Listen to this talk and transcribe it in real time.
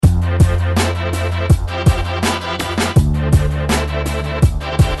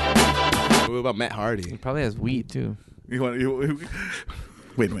about Matt Hardy? He probably has weed too.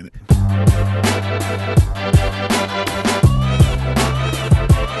 Wait a minute.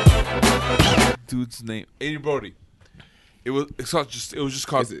 Dude's name, Adrian Brody. It was just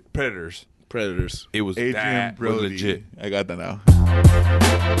called Is it? Predators. Predators. It was Adrian that was Brody. legit. I got that now.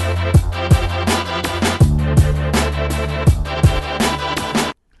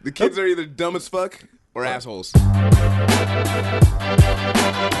 The kids are either dumb as fuck or assholes.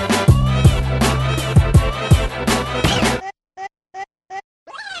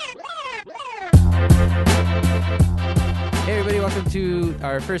 Hey everybody, welcome to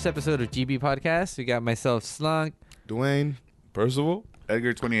our first episode of GB Podcast. We got myself, Slunk, Dwayne. Percival.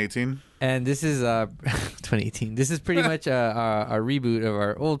 Edgar 2018. and this is 2018. This is pretty much a reboot of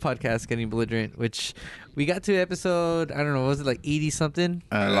our old podcast, Getting Belligerent, which we got to episode, I don't know, was it like 80 something?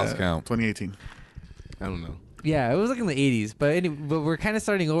 I lost count. 2018. I don't know. Yeah, it was like in the 80s, but we're kind of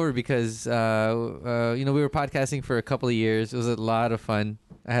starting over because we were podcasting for a couple of years. It was a lot of fun.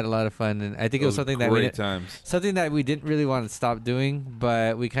 I had a lot of fun, and I think it was something great times. something that we didn't really want to stop doing,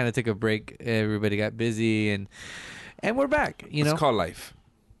 but we kind of took a break. Everybody got busy, and we're back. It's called life.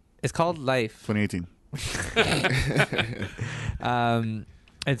 It's called life. 2018.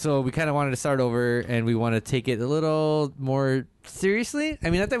 And so we kind of wanted to start over, and we want to take it a little more seriously. I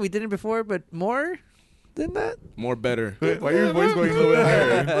mean, not that we didn't before, but more than that. More better. Why are your voice going a little bit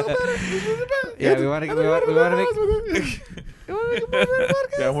higher? Yeah, we want to make.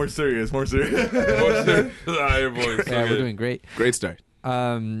 Yeah, more serious. Your voice. Yeah, we're doing great. Great start.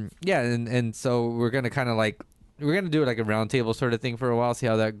 Yeah, and so we're gonna kind of like we're gonna do like a roundtable sort of thing for a while, see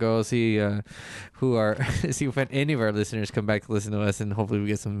how that goes, see see if any of our listeners come back to listen to us, and hopefully we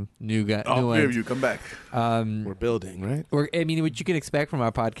get some new All new three of ones. you, come back. We're building, right? I mean, what you can expect from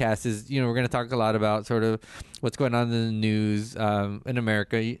our podcast is, we're going to talk a lot about sort of what's going on in the news in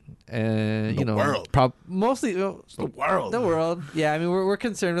America, world. Mostly The world. the world. Yeah, I mean, we're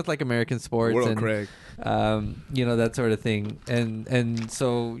concerned with like American sports World, and Craig. that sort of thing, and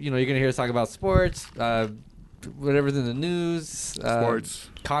so you're going to hear us talk about sports, whatever's in the news, Sports.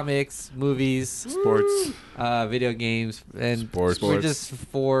 comics, movies, Sports. video games, and Sports. we're just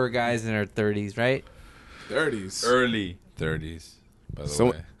four guys in our 30s, right? 30s. Early 30s, by the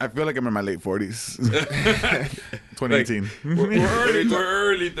way. I feel like I'm in my late 40s. 2018. We're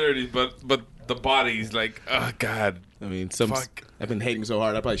early 30s, but the body's like, oh, God. I mean, Fuck. I've been hating so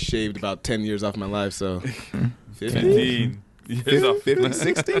hard. I probably shaved about 10 years off my life, so 50, 15. Years off. 50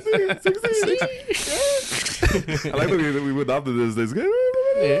 60? I like that we adopted this. We're going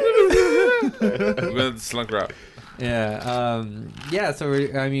to the slunk route. Yeah, So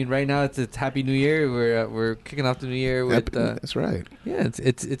right now it's Happy New Year. We're kicking off the new year with That's right.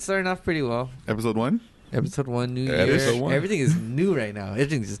 it's starting off pretty well. Episode 1? Episode 1, new Episode year. 1. Everything is new right now.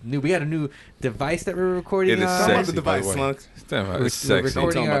 Everything's just new. We got a new device that we're recording It is on. sexy, the by device, way. Slunk. Damn, We're, it's we're sexy.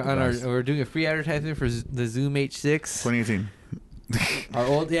 recording Don't tell 'em about the we're doing a free advertisement for the Zoom H6. 2018. Our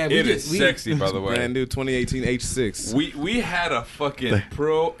old It is sexy, by the way. Brand new 2018 H6. We had a fucking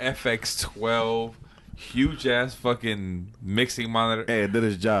Pro FX12 huge ass fucking mixing monitor. Hey, it did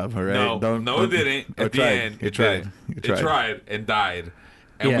its job, all right? No, it didn't. At the end, It tried. It tried and died.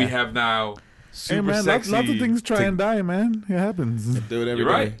 And Yeah. we have now super Hey, man, sexy. lots of things try and die, man. It happens. Do it every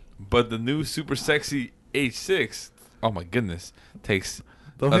You're day. right. But the new super sexy H6, oh my goodness, takes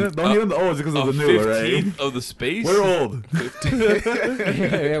Don't hit him the O's because of the new, all right? 15th of the space. We're old.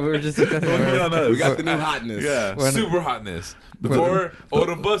 yeah, we're just Don't hit on us. We got the new hotness. Yeah. We're on- Super hotness. Before old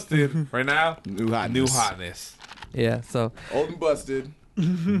and busted, right now New hotness. new hotness. yeah. So Old and busted.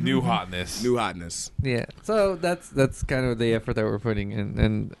 New hotness. New hotness. yeah, so that's kind of the effort that we're putting in,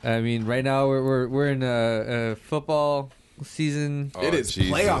 and I mean, right now we're in a football season. Oh, It is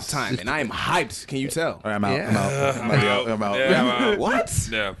Jesus. playoff time, and I am hyped. Can you tell? All right, I'm out. Yeah. I'm out. Yeah, I'm out. What?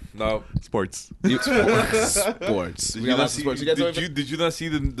 Yeah, no. Sports. Sports. Did We you got not lots of see? sports. You guys know Did you not see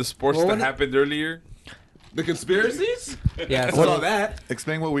the sports Well, that when- happened earlier? the conspiracies? Yeah, I so saw that.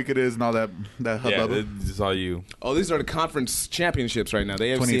 Explain what week it is and all that Yeah, hubbub. this is all you. Oh, these are the conference championships right now. The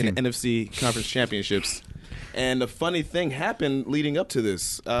AFC and 2018. NFC conference championships. And a funny thing happened leading up to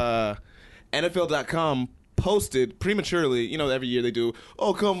this. NFL.com posted prematurely. You know, every year they do.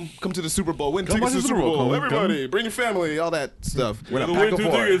 Oh, come to the Super Bowl. Win Come tickets to watch the the Super Super Bowl. Bowl. Come. Everybody, bring your family. All that stuff. We're The a pack win of 2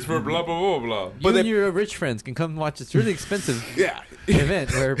 four. tickets for blah blah blah blah. you But and they- your rich friends can come watch this really expensive Yeah.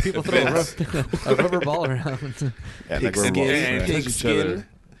 event where people throw a rubber ball around. Yeah, Pig like we're skin. balls, Yeah. right? Pig skin.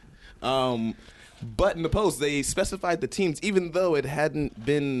 But in the post, they specified the teams, even though it hadn't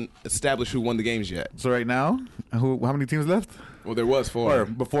been established who won the games yet. So right now, how many teams left? Well, there was Or four.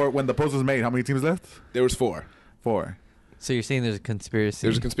 before, when the post was made, how many teams left? There was four. 4. So you're saying there's a conspiracy?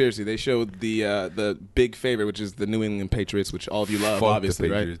 There's a conspiracy. They showed the big favorite, which is the New England Patriots, which all of you love, Fuck the obviously,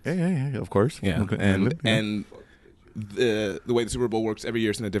 right? Patriots. Yeah, of course. Yeah, Okay. and the way the Super Bowl works every year,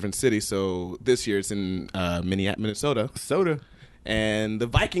 it's in a different city. So this year it's in Minnesota, soda. and the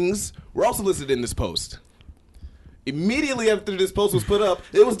Vikings were also listed in this post. Immediately after this post was put up,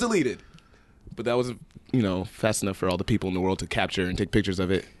 it was deleted. But that wasn't, fast enough for all the people in the world to capture and take pictures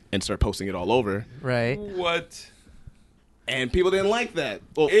of it and start posting it all over. Right. What? And people didn't like that.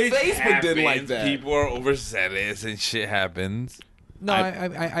 Well, It Facebook didn't like happens. that. People are overzealous and shit happens. No,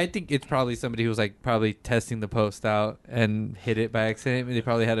 I think it's probably somebody who was like probably testing the post out and hit it by accident. They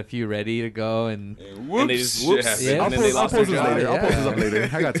probably had a few ready to go, and Whoops. they just- shit whoops. happens. Yeah. And then they I'll lost post their this job. later. I'll post this up Yeah. later.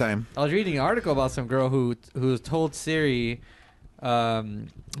 I got time. I was reading an article about some girl who told Siri,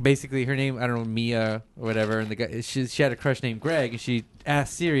 basically her name, I don't know, Mia or whatever, and the guy she had a crush named Greg, and she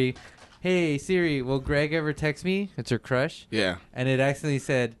asked Siri, "Hey Siri, will Greg ever text me?" It's her crush, Yeah. and it accidentally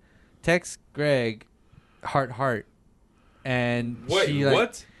said, "Text Greg, heart heart," and Wait, she like,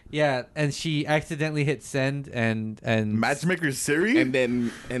 what? Yeah, and she accidentally hit send, and Matchmaker Siri? And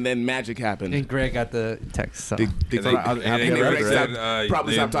then magic happened. and Greg got the text. So. They And think- then- I'll- and I'll then be Greg right said, back.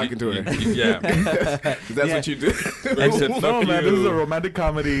 Probably then stop talking to her. Yeah. That's Yeah. what you do. Greg said, no, "Fuck man, you." this is a romantic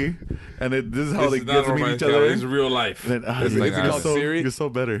comedy, and this is how This they is get not to meet romantic each other. comedy, It's real life. And then, Is it you're called so, Siri? You're so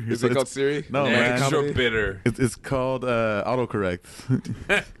better. Is it called Siri? No, Yeah, man. extra comedy? bitter. It's called autocorrect.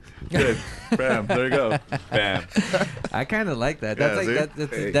 Good. Bam. There you go. Bam. I kind of like that. Yeah, That's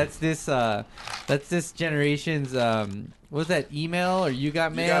see? like that's this generation's what was that, email or you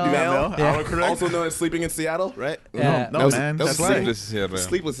got mail? got mail? Yeah. Autocorrect? Also known as Sleeping in Seattle, right? Yeah. No, That was- man. that was That's right. Sleepless in Seattle.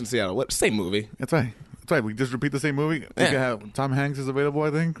 Sleepless in Seattle. What? Same movie. That's right. That's right. We just repeat the same movie. We Yeah. can have Tom Hanks is available,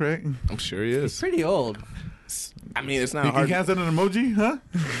 I think, right? I'm sure he It's is. pretty old. I mean, it's not He hard. can't send an emoji, huh?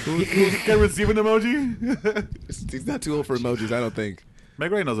 Who can receive an emoji? He's not too old for emojis, I don't think.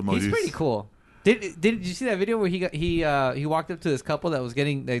 Meg Ray knows emojis. He's pretty cool. Did you see that video where he walked up to this couple that was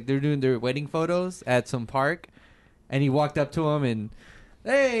getting, like, they're doing their wedding photos at some park, and he walked up to him and,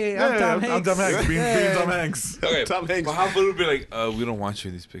 "Hey, I'm Tom Hanks." I'm Tom Hanks. Being Yeah. Tom Hanks. Okay, Tom Hanks. But how about it be like, we don't want you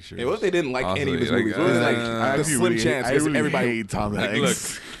in these pictures? Hey, what if they didn't like any of his Honestly, movies? What if it's like I the actually slim chance? I because really everybody. hate Tom Like,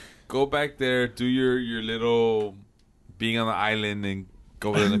 Hanks. look, go back there, do your little being on the island, and go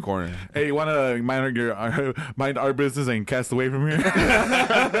over in the corner. Hey, you want to mind our business and cast away from here?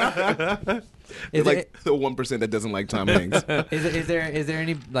 Is, like the 1% that doesn't like Tom Hanks. is there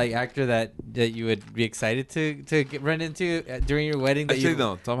any like actor that you would be excited to run into during your wedding? That Actually, you,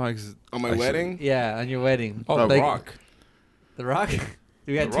 no. Tom Hanks is On my actually- wedding? Yeah, on your wedding. Oh, The Like, Rock. The Rock.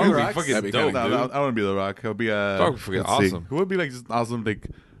 We got The two Rock would be rocks. fucking That'd be dope, No, dude. I don't want to be The Rock. He'll be Rock would be let's see. awesome. Who would be like just awesome like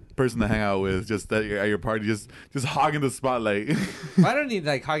person to hang out with? Just at your party, just hogging the spotlight. I don't need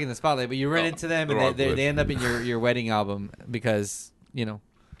like hogging the spotlight, but you run No, into them The and Rock would. they end up in your wedding album because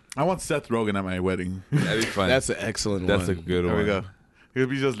I want Seth Rogen at my wedding. That'd be fun. That's an excellent That's a one. good There one. we go. He'll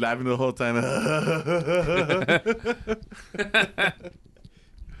be just laughing the whole time.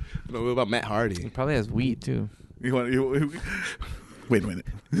 What about Matt Hardy? he probably has weed too. Wait a minute.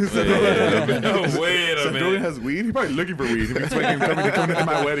 Wait a Seth Rogen minute. has weed? He's probably looking for weed. He's fucking coming to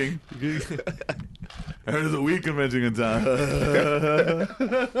my wedding. There's a weed convention in town.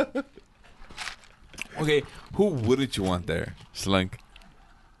 Okay, who wouldn't you want there, Slunk?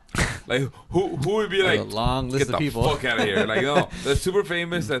 Like who would be like a long list get of the people. fuck out of here? Like no, they're super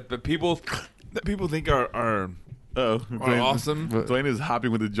famous that people think are awesome. Dwayne is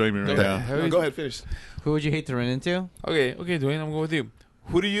hopping with enjoyment right now. No, go ahead, finish. Who would you hate to run into? Okay, Dwayne, I'm going with you.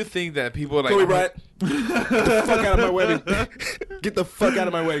 Who do you think that people are like? Kobe Bryant. Get the fuck out of my wedding. Get the fuck out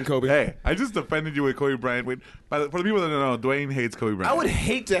of my wedding, Kobe. Hey, I just offended you with Kobe Bryant. Wait, for the people that don't know, Dwayne hates Kobe Bryant. I would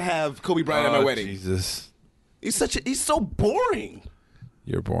hate to have Kobe Bryant at my wedding. Jesus, He's so boring.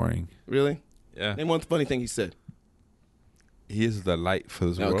 you're boring. Really? Yeah, Name one funny thing he said. he is the light for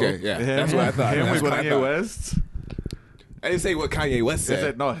this world. Okay, yeah. Him, That's what I thought. Him That's with what I Kanye thought. West. I didn't say what Kanye West I said.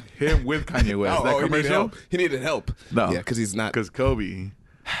 said, no, him with Kanye West. That he needed commercial? help. He needed help. No. Yeah, because he's not. Because Kobe,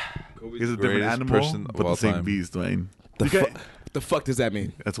 Kobe's he's a the different greatest animal, person but of all the same time. beast, Dwayne. The, Okay. the fuck does that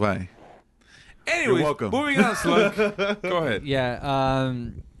mean? That's why. Anyways, You're welcome. moving on, Slunk. Go ahead.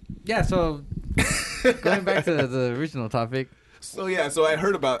 Yeah. So going back to the original topic. So yeah, so I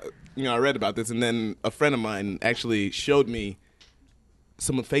heard about, I read about this, and then a friend of mine actually showed me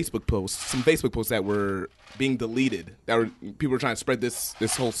some Facebook posts that were being deleted. People were trying to spread this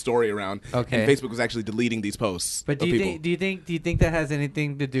whole story around. Okay. And Facebook was actually deleting these posts. But of people. do you think that has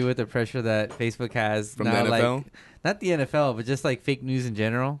anything to do with the pressure that Facebook has From now, the NFL? Like, not the NFL, but just like fake news in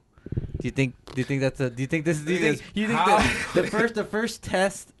general? Do you think that's a? Do you think this? Do you think How- the first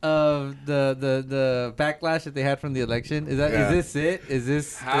test of the backlash that they had from the election is that? Yeah. Is this it? Is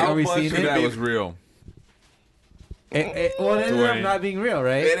this? How are we much seeing of it? that was real? Well, it ended up Dwayne. not being real,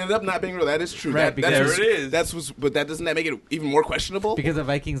 right? It ended up not being real. That is true. Right, That, because- that's There it is. That's what's, but that doesn't that make it even more questionable? Because the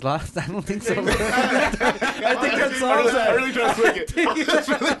Vikings lost? I don't think so. I think that solves I'm it. really trying to swing it. I'm just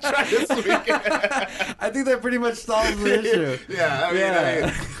really trying to swing it. I think that pretty much solves the issue. Yeah, I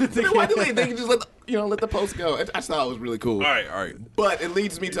mean, then why do they can just let the post go? I just thought it was really cool. All right. But it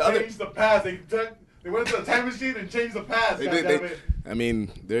leads me to other. Changed the past. They went to the time machine and changed the past. They did, I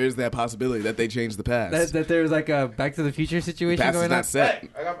mean, there is that possibility that they changed the past. That there was like a Back to the Future situation past is going not on. set.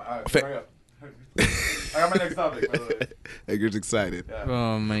 I got Fa- hurry up. I got my next topic, by the way. Edgar's excited.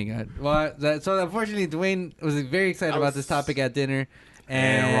 Oh my god! Well, so unfortunately, Dwayne was very excited about this topic at dinner,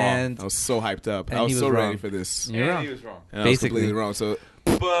 and I was so hyped up. And I was he so was ready wrong. for this. You're And wrong. he was wrong. And I was Basically. completely wrong. So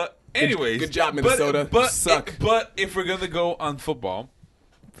But anyways, good job, Minnesota. But You suck. But if we're gonna go on football,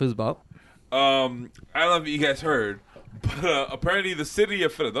 football. I don't know if you guys heard, but apparently the city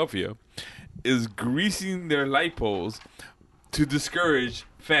of Philadelphia is greasing their light poles to discourage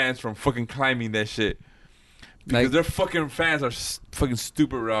fans from fucking climbing that shit because Like- their fucking fans are fucking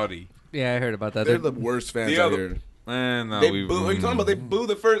stupid rowdy. Yeah, I heard about that. they're the worst fans The out other- here. No, They boo. What are you talking about? They boo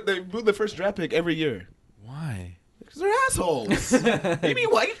the first. They boo the first draft pick every year. Why? Because they're assholes. Maybe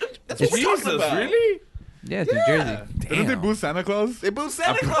what? That's what we're talking about. Really? Yeah, it's New Jersey. Didn't they boo Santa Claus? They boo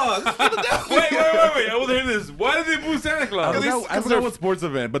Santa Claus. Wait! I want to hear this. Why did they boo Santa I Claus? forgot what sports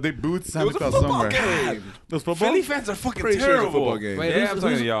event, but they booed It Santa was a Claus football somewhere. game. It was football? Philly fans are fucking Pretty sure it's a terrible. football game. Wait, Yeah, I'm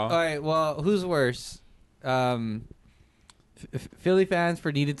talking to y'all. All right, well, who's worse? Philly fans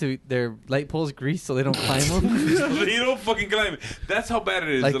for needed to their light poles greased so they don't climb them, You don't fucking climb it. That's how bad it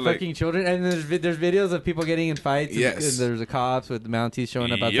is. like They're fucking children. And there's videos of people getting in fights. Yes. And there's the cops with the Mounties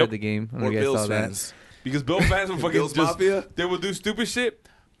showing up outside Yep. the game. I don't know Or if you guys Bills saw that. fans. because Bill fans will fucking Bills just Mafia? they will do stupid shit,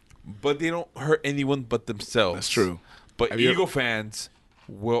 but they don't hurt anyone but themselves. That's true. But Have you Eagle fans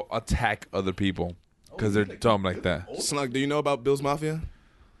will attack other people because they're dumb like that. Snug, do you know about Bills Mafia?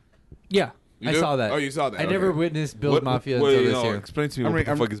 Yeah, You I do? saw that. Oh, you saw that. I never Okay. witnessed Bills Mafia until Wait, this no, year. explain to me I'm what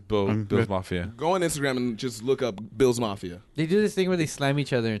the re- fuck is Bills good. Mafia. Go on Instagram and just look up Bills Mafia. They do this thing where they slam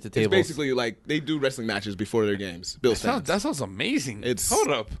each other into It's tables. basically like they do wrestling matches before their games. Bills fans. That sounds amazing. It's- Hold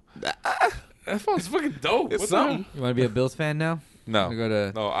up. That sounds fucking dope. It's What the hell? something. You want to be a Bills fan now? No, We go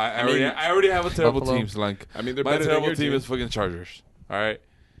to- no. I mean, already have a terrible Buffalo. team, Slunk. I mean, they're My better than terrible your team team. is fucking Chargers. All right.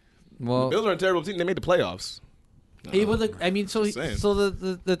 Well, Bills are a terrible team. They made the playoffs. well, look, I mean, so Just saying.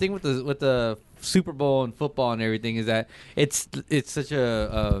 the thing with the Super Bowl and football and everything is that it's such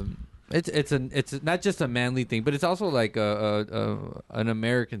a it's not just a manly thing, but it's also like an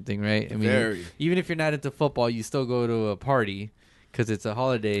American thing, right? I mean, Very. even if you're not into football, you still go to a party because it's a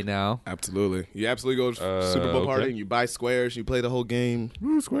holiday now. Absolutely. You absolutely go to Super Bowl party okay. and you buy squares. You play the whole game.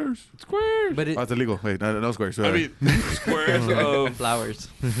 Ooh, squares. Squares. But it Oh, it's illegal. Wait, no squares. I mean, squares of flowers.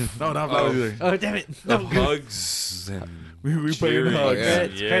 no, not flowers either. Oh damn it! of hugs and We play in cheering. hugs. Yeah.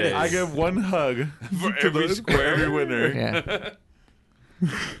 Credits, credits. I give one hug For to every the- square. every winner. Yeah.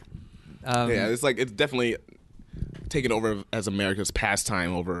 Yeah, it's like it's definitely taken over as America's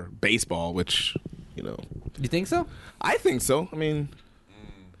pastime over baseball, which You think so? I think so. I mean,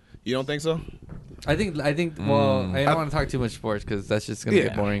 you don't think so? I think. Well, I don't want to talk too much sports because that's just gonna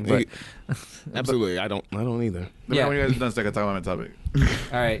get boring. But Absolutely, I don't either. Let me Yeah. know when you guys are done so I can talk about my topic.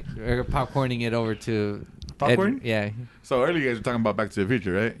 all right, we're popcorning it over to Popcorn? yeah, So earlier you guys were talking about Back to the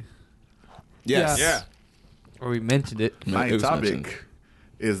Future, right? Yes. Yeah. or we mentioned it. My It was topic mentioned.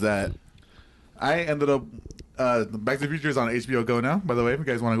 is that I ended up Back to the Future is on HBO Go now. By the way, if you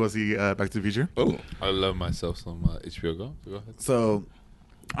guys want to go see Back to the Future, Oh, I love myself some HBO Go. Go ahead. so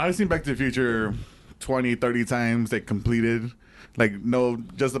I've seen Back to the Future 20, 30 times, like completed. Like know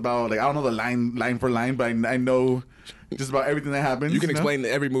just about like I don't know the line for line, but I know just about everything that happens. you can know? explain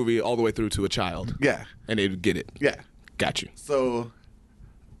every movie all the way through to a child, Yeah, and they'd get it. yeah. Got you. So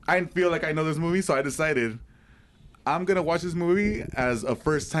I feel like I know this movie, so I decided I'm gonna watch this movie as a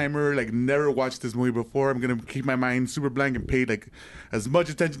first timer, like never watched this movie before. I'm gonna keep my mind super blank and pay like as much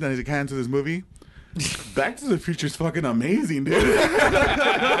attention as I can to this movie. Back to the Future is fucking amazing, dude.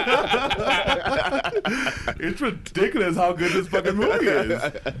 It's ridiculous how good this fucking movie is.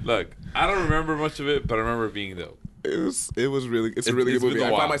 Look, I don't remember much of it, but I remember it being dope. It was really it's a It- really it's good movie. been a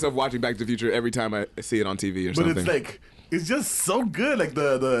I while. find myself watching Back to the Future every time I see it on TV or But something. it's like it's just so good, like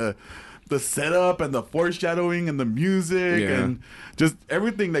the setup and the foreshadowing and the music Yeah. and just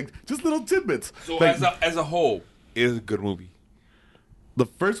everything, like just little tidbits. So Like, as a whole, it is a good movie. the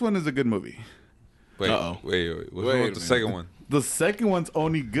first one is a good movie. Wait, Uh-oh. wait. What's Wait wrong a with the minute. second one? The second one's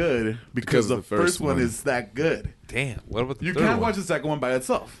only good because the first one is that good. Damn. What about the You third can't one? watch the second one by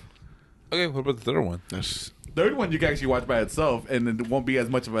itself. Okay, what about the third one? Third one you can actually watch by itself, and it won't be as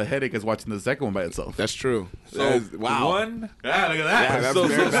much of a headache as watching the second one by itself. That's true. So Wow. one. Yeah, look at that. Yeah, that's So,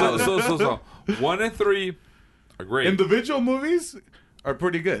 very valid. so 1 and 3 are great, Individual movies are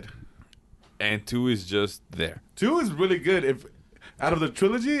pretty good. and 2 is just there. 2 is really good. If out of the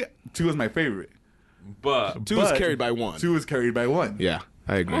trilogy, 2 is my favorite. But Two is But carried by one. 2 is carried by 1. Yeah,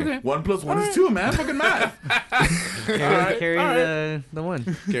 I agree. okay, 1 plus 1 is 2, man. Fucking math. Carry the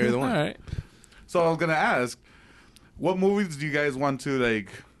one. Carry the all one. right. So I was gonna ask, what movies do you guys want to like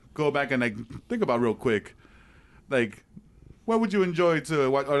go back and like think about real quick? Like, what would you enjoy to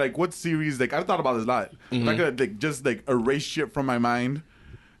watch, or like what series? Like I've thought about this a lot. If I could like just like erase shit from my mind,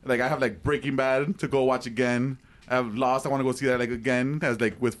 like I have like Breaking Bad to go watch again. I have Lost. I want to go see that like again, as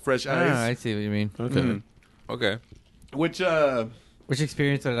like with fresh Ah, I eyes. see what you mean. Okay. Okay. Which Which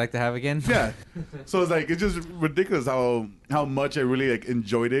experience would I like to have again? yeah. So it's like it's just ridiculous how much I really like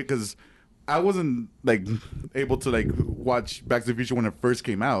enjoyed it because I wasn't like able to like watch Back to the Future when it first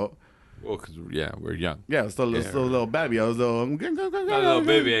came out. Well, because we're young. Yeah, I was still, still a little baby. I was a little, little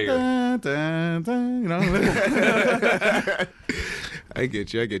baby Edgar. you know. I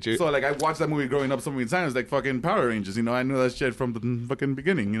get you. So like I watched that movie growing up so many times, like fucking Power Rangers. You know, I knew that shit from the fucking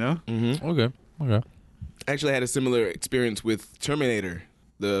beginning. You know. Okay. Okay. I actually had a similar experience with Terminator,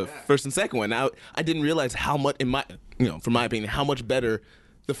 the first and second one. Now, I didn't realize how much, from my opinion, how much better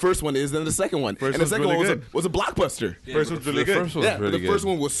the first one is than the second one. First and the one's second really one good. was a blockbuster. First one's really good. First one's Yeah, really the first good.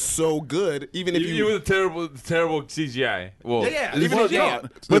 one was so good. Even if Even with the terrible CGI. Well, Yeah, this even was- though- yeah.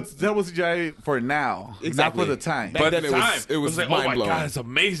 But that was CGI for now, Exactly. not for the time. Back But then at the time, it was like, oh my mind-blowing. god, it's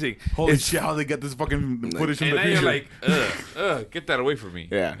amazing. Holy It's- shit, how they get this fucking footage from And the now you're future? like, get that away from me.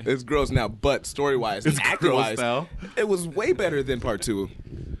 Yeah, it's gross now, but story-wise, It's and acting-wise, gross now. it was way better than part 2.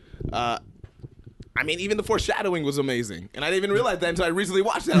 I mean, even the foreshadowing was amazing, and I didn't even realize that until I recently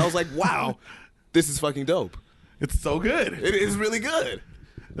watched that. I was like, wow, this is fucking dope. It's so good. It is really good.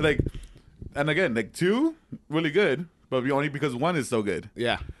 Like, and again, like 2, really good, but only because 1 is so good.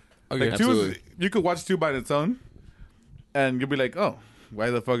 Yeah. Okay. Like 2 is, Absolutely. you could watch 2 by its own, and you'll be like, oh, why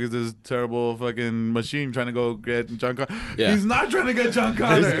the fuck is this terrible fucking machine trying to go get John Connor? Yeah. He's not trying to get John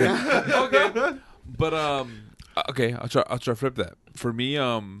Connor. Okay. But okay, I'll try to flip that. For me,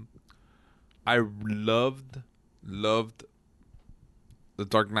 I loved The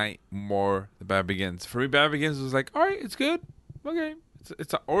Dark Knight more than Batman Begins. For me, Batman Begins was like, all right, it's good. Okay.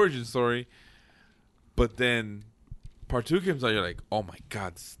 It's an origin story. But then part 2 comes out, you're like, oh my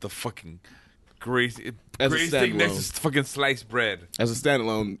god, this is the fucking greatest As a thing next standalone. to fucking sliced bread. As a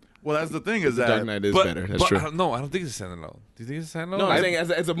standalone, Well, that's the thing is that Dark Knight is But, better. That's but true. I don't think it's a standalone. Do you think it's a standalone? No, I'm saying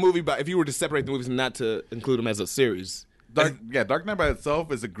as a movie, but if you were to separate the movies and not to include them as a series, Dark Knight by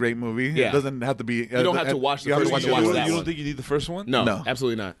itself is a great movie. Yeah. It doesn't have to be. You don't have to watch the first one to watch that You one. don't think you need the first one? no, No.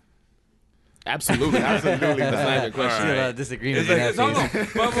 absolutely not. Absolutely, Absolutely That's not even a question. Still Alright. disagreement. It's in like,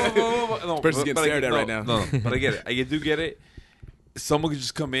 that no, case. no. Person's getting but I stared get- at right now. No, but I get it. I do get it. Someone could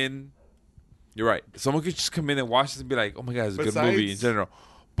just come in. You're right. Someone could just come in and watch this and be like, "Oh my god, it's a good movie in Besides- general."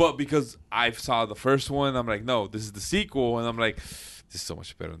 But because I saw the first one, I'm like, "No, this is the sequel," and I'm like, "This is so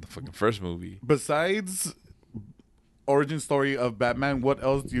much better than the fucking first movie." Besides origin story of Batman, what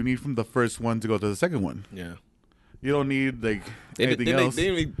else do you need from the first one to go to the second one? Yeah, You don't need like anything Didn't else.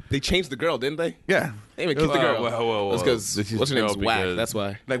 they changed the girl, didn't they? Yeah. They even killed the girl. Well, That's because this is what's her name's girl Whack. because- That's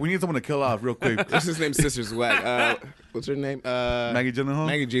why. Like we need someone to kill off real quick. What's his name? Sister's Whack. What's her name? Maggie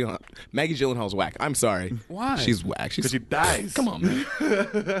Gyllenhaal. Maggie Gyllenhaal's Whack. I'm sorry. Why? She's Whack. Because she dies. Come on,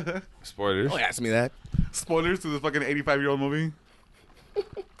 man. Spoilers. Don't ask me that. Spoilers to the fucking 85-year-old movie.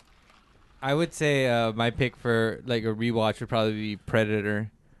 I would say my pick for like a rewatch would probably be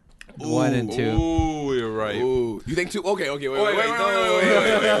Predator. 1 and 2. Ooh, you're right. Ooh, you think two? Okay, wait.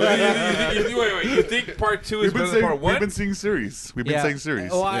 You think part 2 is We've been better than part saying 1? we've been seeing series. We've been saying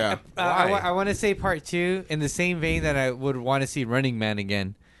series. Well, Yeah. I want to say part 2 in the same vein that I would want to see Running Man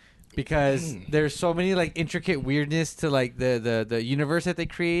again. Because there's so many like intricate weirdness to like the universe that they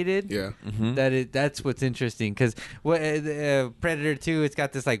created. Yeah. That's what's interesting because what Predator 2, it's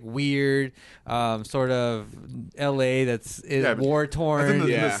got this like weird sort of L.A. that's Yeah, war That's torn. in the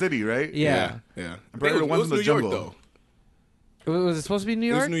Yeah. city, right? Yeah. Yeah. Predator It one's was in New the York jungle. though. Was it supposed to be New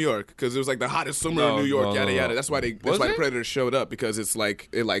It was York? New York because it was like the hottest summer No, in New York. no, Yada no, yada. no. That's why they. Was That's why it? Predator showed up because it's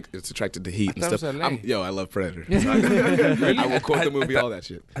attracted to heat and thought it stuff. was LA. I love Predator. I will quote the movie, all that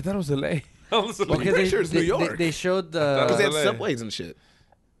shit. I thought it was LA. I was like, Well, 'cause pretty sure it's New York. They showed thought Because they had LA. subways and shit.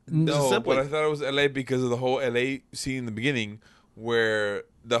 no, Subway. but I thought it was LA because of the whole LA scene in the beginning where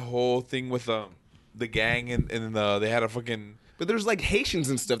the whole thing with the gang and they had a fucking But there's like Haitians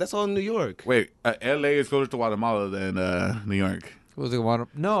and stuff. That's all in New York. Wait, L.A. is closer to Guatemala than New York. Was it one?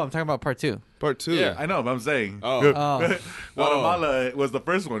 No, I'm talking about part 2. Part 2. Yeah. I know, but I'm saying. Oh. Oh, Guatemala was the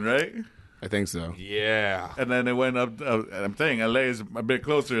first one, right? I think so. Yeah. And then it went up. I'm saying LA is a bit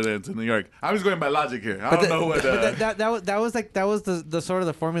closer than to New York. I'm just going by logic here. I don't know what. that was the sort of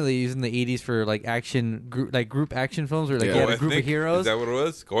the formula used in the 80s for like action group action films where like Yeah. you had Go a group of ethnic? heroes. Is that what it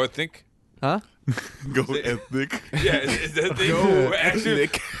was? Go ethnic? Huh? go ethnic. Yeah, is that thing? Go Actually,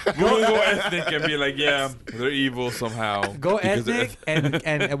 ethnic. go ethnic and be like, yeah, they're evil somehow. Go because they're ethnic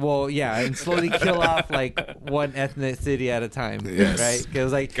and well, yeah, and slowly kill off like one ethnicity at a time. Yes. Right?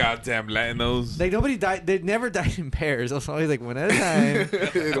 Because like goddamn Latinos. like nobody died. They never died in pairs. It was always like one at a time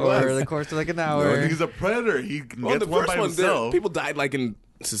It over was. the course of like an No, hour. he's a predator. He can Well, get the one first by one, himself. people died like in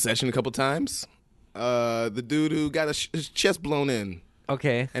succession a couple times. The dude who got his chest blown in,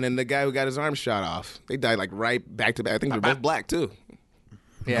 Okay. and then the guy who got his arm shot off. They died like right back to back. I think they're both black too.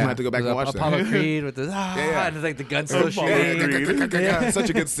 Yeah. gonna have to go back There's and watch that. Apollo Creed with the yeah. and it's like the gun still Apollo shooting. Creed. Such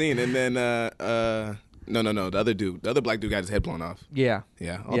a good scene. And then no, the other dude, the other black dude got his head blown off. Yeah.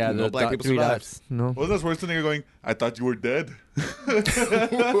 Yeah, Yeah. no the black people 3 survived. dots. No. What was that Schwarzenegger going? I thought you were dead.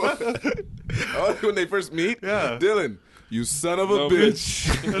 Oh, when they first meet, Yeah. Dylan, you son of a No, bitch.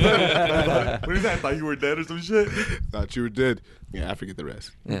 What is that? I thought you were dead or some shit. Thought you were dead. Yeah, I forget the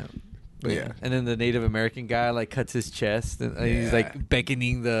rest. Yeah. But yeah. And then the Native American guy like cuts his chest and he's Yeah. like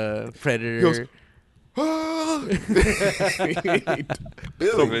beckoning the predator. He goes, "Ah!" So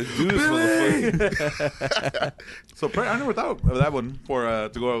let's do this, motherfucker. So I never thought of that one for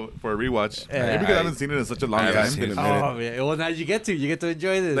to go for a rewatch. Yeah. Maybe because I haven't seen it in such a long I haven't time. seen it. Oh man! Well, now you get to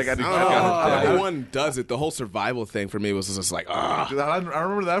enjoy this. Like, I do- I don't know. Oh. Everyone does it. The whole survival thing for me was just like, ah, I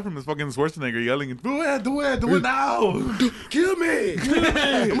remember that from his fucking Schwarzenegger yelling, "Do it now!" kill me,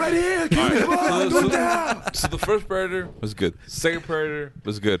 I'm right here, kill me, come on, do it now. So the first Predator was good. Second Predator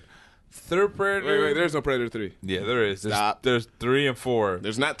was good. Third Predator. Wait, there's no Predator 3. Yeah, there is. Stop. There's 3 and 4.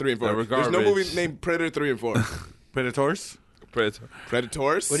 There's not 3 and 4. They were There's no garbage. movie named Predator 3 and 4. Predators. Predator.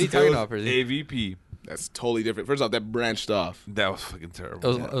 Predators? What are you talking about, Percy? AVP. That's totally different. First off, that branched off. That was fucking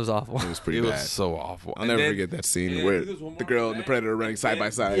terrible. It was awful. It was pretty It bad. was so awful. I'll And never then- forget that scene and where then there's one the more girl after and the that. predator running side by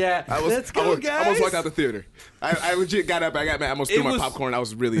side. Yeah. Let's go, almost guys. walked out the theater. I legit got up. I got mad. I almost It threw my was- popcorn. I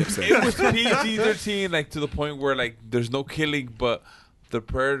was really upset. It was PG-13, like to the point where like there's no killing, but the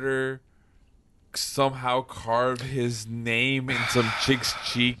predator somehow carved his name in some chick's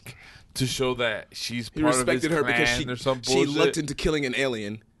cheek to show that she's He part of his respected her because clan or some she bullshit. looked into killing an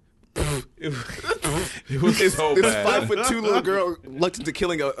alien. It was so This bad. 5'2" little girl looked into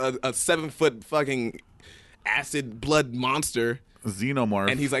killing a 7-foot fucking acid blood monster, Xenomorph.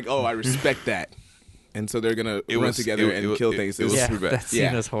 and he's like, "Oh, I respect that." And so they're gonna It run was- together it- and it- kill it- things. it was Yeah, pretty bad. that scene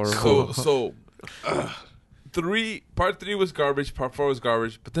Yeah. is horrible. Part 3 was garbage. Part 4 was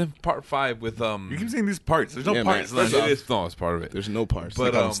garbage. But then part 5 with you keep saying these parts. There's no Yeah, man. parts. First left. off, it is no, it's part of it. There's no parts. But,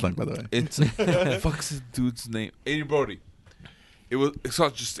 I got um, him slunk, by the way. It's fuck's the dude's name? Adrian Brody. It was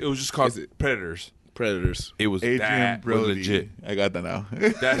just called Is it? Predators. Predators. It was Adrian that was Brody. legit. I got that now.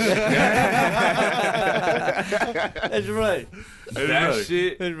 That's right. That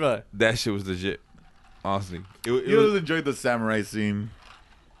shit. That's right. That shit was legit. Honestly, it You was always enjoyed the samurai scene.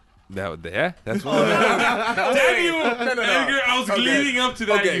 that. Yeah, that's what. Damn you! Edgar, I was Okay. leading up to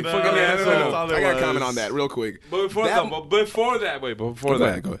that. Okay, you no, fucking no, asshole. that's all I it got to was. comment on that real quick. But before That- that, before that, wait, but before Go that,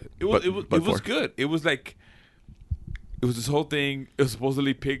 ahead, go ahead. It was But it was for. good. It was like it was this whole thing. It was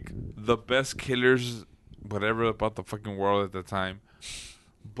supposedly pick the best killers, whatever about the fucking world at the time.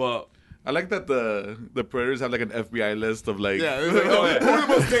 But I like that the predators have like an FBI list of like. Yeah, it was like, oh, who are the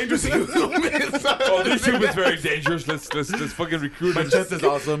most dangerous humans? oh, this ship is very dangerous. Let's fucking recruit them. Machete is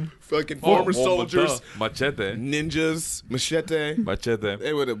awesome. Fucking Oh, former well, soldiers, duh. Machete, ninjas, machete. machete.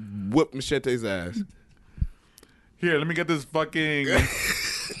 They would have whooped Machete's ass. Here, let me get this fucking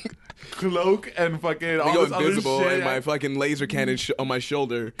cloak and fucking They all go this other invisible shit. and my fucking laser cannon on my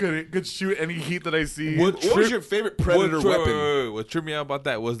shoulder. could shoot any heat that I see. What was your favorite predator weapon? What tripped me out about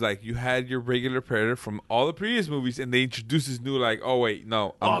that was like you had your regular predator from all the previous movies, and they introduced this new like, oh wait,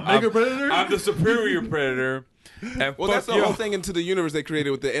 no, Mega Predator? I'm the superior predator. And Well, fuck that's the you. whole thing into the universe they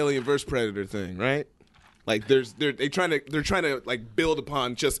created with the Alien verse Predator thing, right? Like, they're trying to like build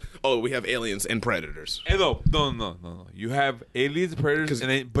upon just we have aliens and predators. Hey, no. You have aliens, predators,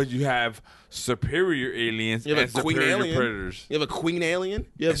 but you have superior aliens You have and a queen superior alien. predators. You have a queen alien.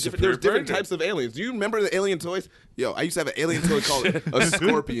 You have And different, there's superior different predator. types of aliens. Do you remember the alien toys? Yo, I used to have an alien toy called a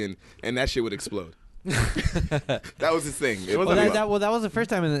scorpion, and that shit would explode. That was his thing. was Well, like- that was the first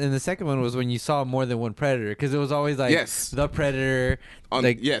time, and the second one was when you saw more than one predator, because it was always like Yes. the predator,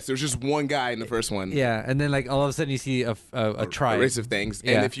 Like, yes, there was just one guy in the first one. yeah, and then like all of a sudden you see a A tribe. race of things.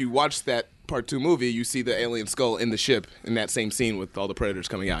 Yeah. And if you watch that part 2 movie, you see the alien skull in the ship in that same scene with all the predators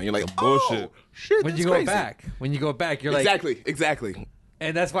coming out. And you're like, bullshit. Oh, shit, when that's you go crazy. back, you're like, Exactly.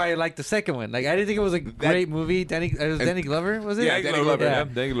 and that's why I like the second one. Like I didn't think it was a great movie. Danny Glover, was it? Yeah, Danny Glover. Yeah.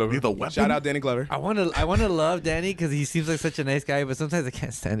 Danny Glover. The weapon. Shout out Danny Glover. I want to love Danny because he seems like such a nice guy, but sometimes I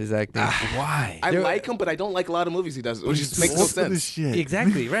can't stand his acting. Why? I There- like him, but I don't like a lot of movies he does, which just makes no Most of this sense. shit.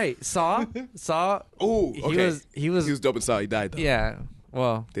 Exactly right. Saw. Oh, okay. He was. He was dope and Saw. He died, though. Yeah.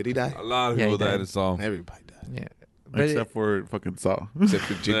 Well. Did he die? A lot of Yeah, people he died died. in Saw. Everybody died. Yeah. But Except for fucking Saw. Except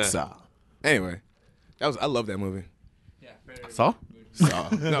for Jigsaw. Anyway, I love that movie. Saw? Saw.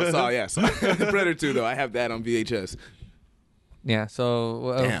 No, Saw, yeah. Saw. Predator 2, though. I have that on VHS. yeah.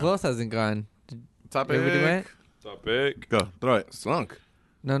 So Damn. who else hasn't gone? Topic. Everybody went. Topic. Go. Throw it. Slunk.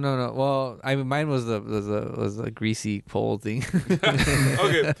 No. Well, I mean, mine was the greasy pole thing.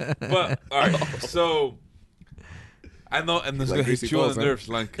 Okay, but all right. So I know, and this is Like gonna hit greasy you on balls, the huh? nerves,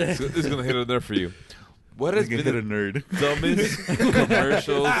 Lunk. This is gonna hit a nerve for you. What has You been hit a the nerd. dumbest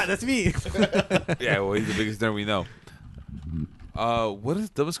commercials? That's me. Yeah, well, he's the biggest nerd we know. What is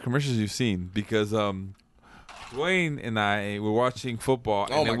the dumbest commercials you've seen? Because Dwayne and I were watching football,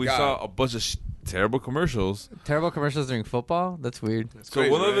 and Oh then my we God. saw a bunch of terrible commercials. Terrible commercials during football. That's weird. So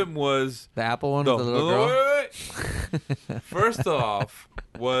crazy, one of right? them was The Apple one no, with the no, little no, girl. wait. First off,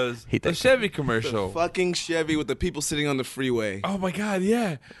 was Hate the that Chevy commercial. Fucking Chevy with the people sitting on the freeway. Oh my God,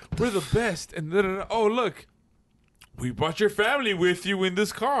 yeah, we're the best. And then, oh look, we brought your family with you in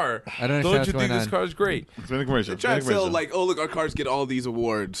this car. I don't understand Don't you what's think going this on. car is great? Explain the commercial. They're trying to Explain the sell, commercial. like, oh, look, our cars get all these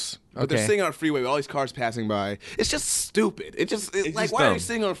awards. But they're Okay. sitting on a freeway with all these cars passing by. It's just stupid. Like, just why are dumb. you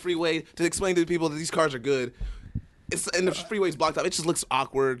sitting on a freeway to explain to the people that these cars are good? And the freeway's blocked up. It just looks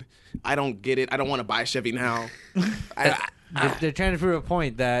awkward. I don't get it. I don't want to buy a Chevy now. They're trying to prove a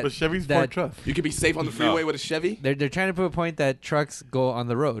point that But Chevy's that more tough. You can be safe on the freeway with a Chevy? they're trying to prove a point that trucks go on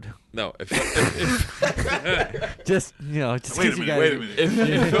the road. No, if Just just in case you guys,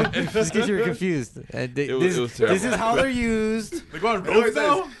 just in case you were confused. It was this terrible. is how they're used. They go on It always roads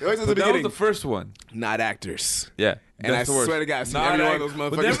now? says- it always says at the that was beginning, the first one. not actors. Yeah, And that's I the worst. swear to God, I've seen Not every one act- of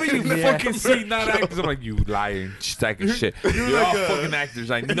those motherfuckers. Whenever you Yeah. fucking see not actors, I'm like, you lying stack of shit. You're like all a- fucking actors.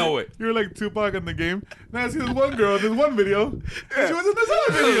 I know it. You were like Tupac in the game. Now I see this one girl in this one video. And she was in this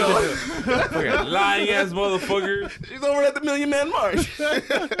other video. Fucking lying ass motherfucker. She's over at the Million Man March.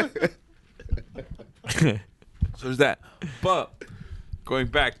 So there's that. But going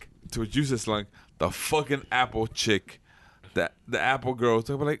back to what you said, Slunk, the fucking Apple chick, that the Apple girl,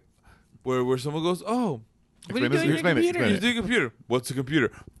 talking about like where someone goes, oh. What are you Explain this- doing on your explain it, computer? explain He's doing a computer. What's a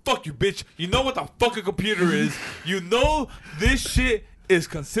computer? Fuck you, bitch. You know what the fucking computer is. You know this shit is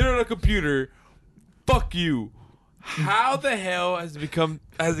considered a computer. Fuck you. How the hell has it come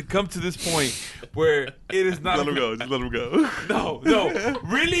to this point where it is not Let him go. Just let him go. No.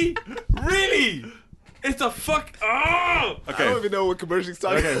 Really? It's a fuck. Oh! I don't Okay. even know what commercial he's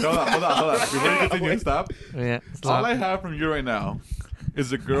talking Okay, hold on. Before you continue, stop. Yeah. All I have from you right now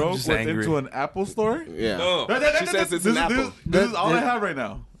is a girl just goes angry. into an Apple store. Yeah. No. She says it's an apple. This is all I have right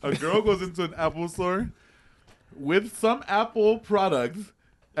now. A girl goes into an Apple store with some Apple product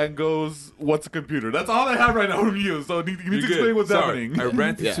and goes, "What's a computer?" That's all I have right now from you. So you need You're to good. explain what's Sorry, happening. I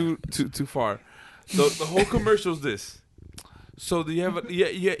ranted Yeah. too far. The whole commercial is this. So you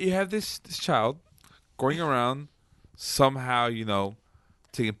have this child going around somehow,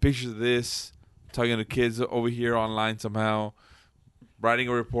 taking pictures of this, talking to kids over here online somehow, writing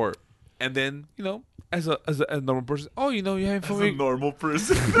a report, and then as a normal person, you're having fun As a with normal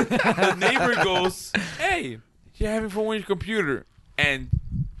person. the neighbor goes, "Hey, you're having fun with your computer," and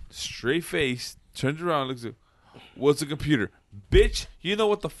straight face turns around, looks at, "What's a computer, bitch? You know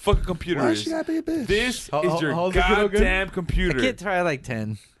what the fuck a computer Why is? she gotta be a bitch? This How- is your how old's the kid again? goddamn A computer." kid try like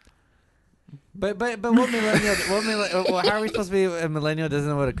 10. But what millennial? How are we supposed to be a millennial doesn't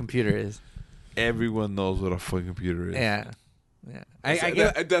know what a computer is? Everyone knows what a fucking computer is. Yeah. I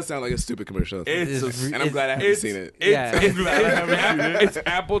get. It does sound like a stupid commercial. It's It's- a, and I'm glad I haven't it's- seen it. Yeah. It's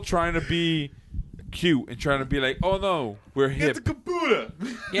Apple trying to be cute and trying to be like, "Oh no, we're hip." It's a computer.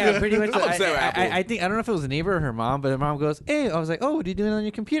 Yeah, pretty much. I'm upset with Apple. I think I don't know if it was a neighbor or her mom, but her mom goes, "Hey," I was like, "Oh, what are you doing on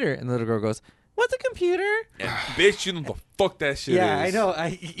your computer?" And the little girl goes, "What's a computer?" And bitch, you know the fuck that shit Yeah, is. I know.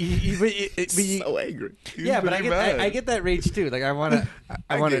 But you, So angry. yeah, but pretty mad. I get that rage too. Like I want to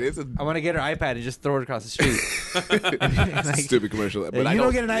I want get it. It's to a- I want to get her iPad and just throw it across the street. It's a stupid commercial. But you I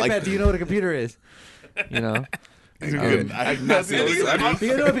don't get an like iPad. that. Do you know what a computer is? You know. Good. I have not seen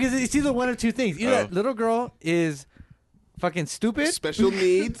this. Because it's either one of two things. Either that little girl is fucking stupid, Special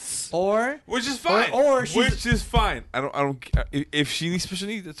needs. or Which is fine. or she's- Which is fine. I don't. If she needs special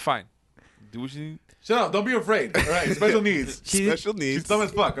needs, it's fine. Do what you need. Shut up! Don't be afraid. All right, special needs. Special needs. She's dumb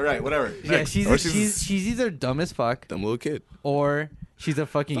as fuck. All right, whatever. yeah, Next. she's either dumb as fuck Dumb little kid. or she's a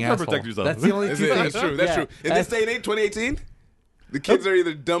fucking Don't try to asshole. protect yourself. That's the only Is two it? things. That's true. That's Yeah, true. In this day and age, 2018, the kids are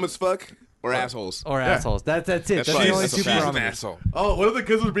either dumb as fuck or assholes. or assholes. That's it. That's right. the only That's a two fact. She's an parameters. asshole. Oh, one of the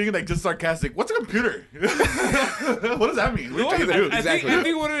kids was being like just sarcastic. What's a computer? What does that mean? What are you trying to do? Exactly. I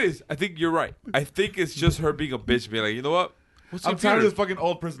think what it is. I think you're right. I think it's just her being a bitch, being like, you know what? What's a I'm tired of computer? this fucking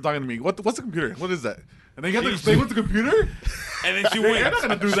old person talking to me. What's a computer? What is that? And then you have to explain what's a computer? And then she You're wins. not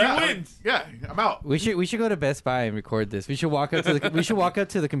gonna do She that. wins. Yeah, I'm out. We should go to Best Buy and record this. We should walk up to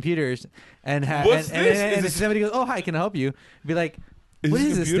the computers and have What's and this? then Is this- somebody goes, "Oh, hi, can I help you?" Be like, "What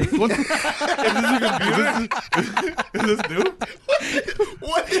is this computer? thing?" What? Is this new?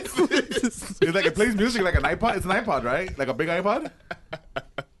 What is this? It's like it plays music like an iPod. It's an iPod, right? Like a big iPod.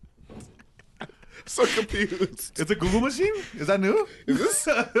 So confused. It's a Google machine. Is that new? Is this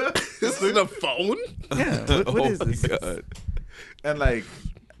is a phone? Yeah. What is Oh my this? God. And like,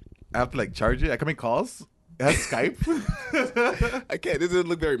 I have to like charge it. I can make calls. It has Skype. I can't. This doesn't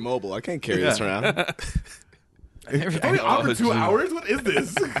look very mobile. I can't carry this Yeah. around. Only on for 2 hours. What is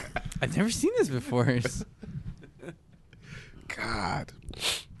this? I've never seen this before. God.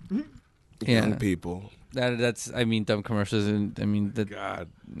 Yeah. Young people. That's I mean dumb commercials and I mean that. God.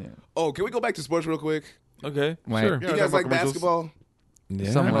 Yeah. Oh, can we go back to sports real quick? Okay. Why? Sure. Yeah, You talk guys about like commercials. basketball?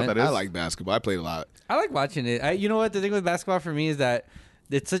 Yeah. Somewhat. that is. I like basketball. I played a lot. I like watching it. You know what the thing with basketball for me is that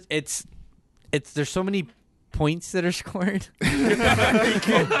it's there's so many points that are scored. I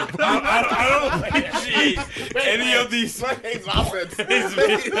don't appreciate any of these Slug hates offense.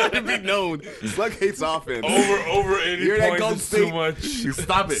 Let it be known. Slug hates offense. over 80 You're that points Golden is State- too much.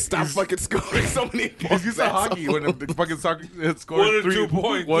 Stop it. Stop fucking scoring so many He's points. used to hockey when the fucking soccer scored 1 or 2 3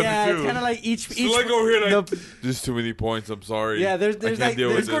 points. 1 yeah, to it's 2. kind of like each. So like over here, like, the- there's too many points. I'm sorry. Yeah, there's I can't like- deal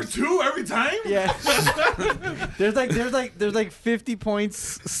there's They with scored this. 2 every time. Yeah. there's like 50 points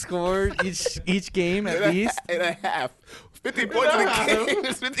scored each game at least. And a half. 50 points in a game.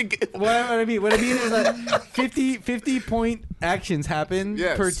 It's 50 What I mean is that 50 point actions happen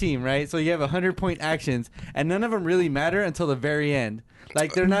Yes. per team, right? So you have 100-point actions, and none of them really matter until the very end.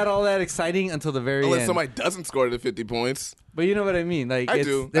 Like they're not all that exciting until the very Unless end. somebody doesn't score the 50 points. But you know what I mean? Like I it's,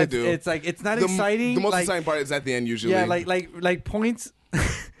 do. It's like it's not The, exciting. the most like, exciting part is at the end usually. yeah, like points.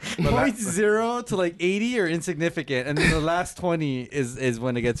 Points 0 to like 80 are insignificant, and then the last 20 is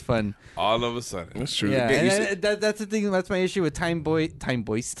when it gets fun. All of a sudden. That's true. Yeah, Get used and to- that's the thing. That's my issue with Time Boys. Time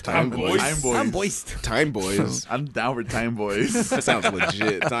Boys. Time boys. Time Boys. Time Boys. I'm down for Time Boys. That sounds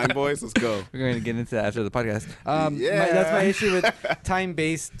legit. Time Boys. Let's go. We're going to get into that after the podcast. Yeah. That's my issue with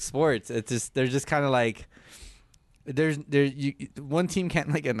time-based sports. It's just they're just kind of like one team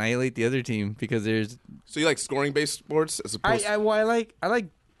can't like annihilate the other team because there's So you like scoring based sports as opposed I like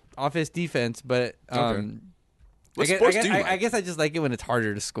offense defense, but What sports do you I like? guess I just like it when it's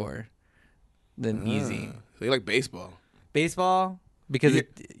harder to score than easy. So you like baseball. Baseball because You-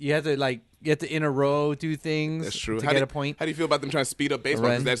 you have to in a row do things. That's true. to How get do, a point. How do you feel about them trying to speed up baseball?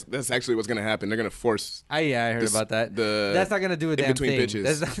 run. Because that's actually what's going to happen. They're going to force. I heard This- about that. the That's not gonna do a damn in-between thing.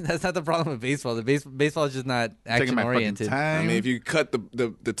 pitches. That's not the problem with baseball. Baseball is just not Taking action my fucking oriented. time. I mean, if you cut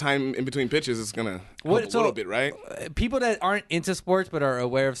the time in between pitches, it's going to What- help a so- little bit, right? People that aren't into sports but are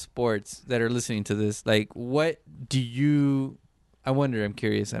aware of sports that are listening to this, like, what do you? I wonder. I'm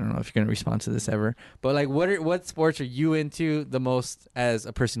curious. I don't know if you're gonna respond to this ever, but like, what sports are you into the most as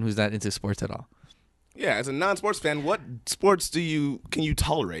a person who's not into sports at all? Yeah, as a non-sports fan, what sports can you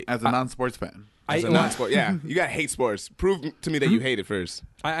tolerate? as a non-sports fan. As a non-sport, yeah, you gotta hate sports. Prove to me that you hate it first.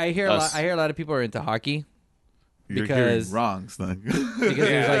 I hear a Us. lot. I hear a lot of people are into hockey You're Because- hearing wrong, Snug. because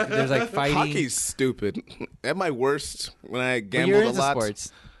Yeah. there's like fighting. Hockey's stupid. At my worst, when I But gambled you're a into lot,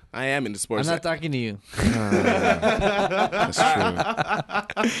 sports. I am into sports. I'm not talking to you. That's true.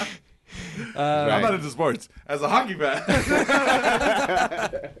 I'm not into sports. As a hockey fan.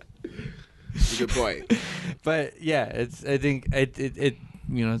 That's a good point. But yeah, it's. I think it.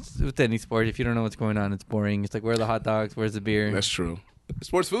 You know, it's with any sport. If you don't know what's going on, it's boring. It's like, where are the hot dogs? Where's the beer? That's true.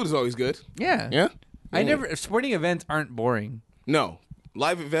 Sports food is always good. Yeah. Yeah. I never. Sporting events aren't boring. No,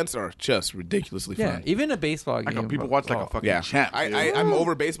 live events are just ridiculously Yeah. fun. Even a baseball Like game. people watch like a fucking Yeah, champ. dude. I'm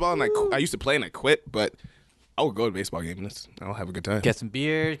over baseball, and I used to play and I quit, but I would go to a baseball game and I'll have a good time. Get some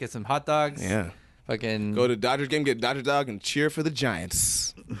beer. Get some hot dogs. Yeah. Fucking. Go to Dodgers game, get a Dodger dog, and cheer for the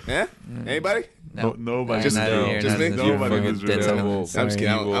Giants. Yeah? Anybody? No, nobody. Just- not no, here, just not me? in this Nobody room. is Dead real. silence. I'm just Sorry.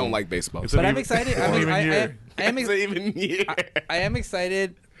 kidding. I don't like baseball. It's But I'm even- excited. it's an even year. I am It's an even year. I am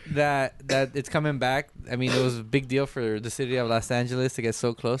excited that it's coming back. I mean, it was a big deal for the city of Los Angeles to get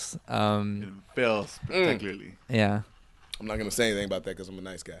so close. It fails spectacularly. Yeah. I'm not gonna say anything about that because I'm a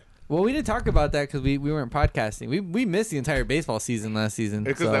nice guy. Well, we didn't talk about that because we weren't podcasting. We missed the entire baseball season last season.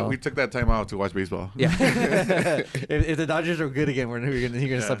 It's because so- we took that time out to watch baseball. Yeah. if the Dodgers are good again, you're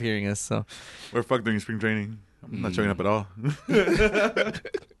gonna stop hearing us. So We're fucked during spring training. I'm not showing up at all.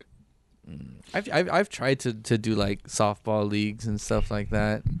 I've tried to do like softball leagues and stuff like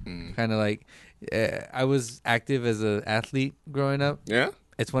that. Kind of like I was active as an athlete growing up. Yeah?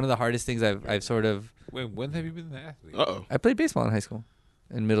 It's one of the hardest things I've sort of. Wait, when have you been an athlete? Uh-oh. I played baseball in high school,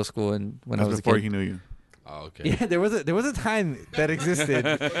 in middle school, and when I That's was a before kid. he knew you. Oh, okay. Yeah, there was a time that existed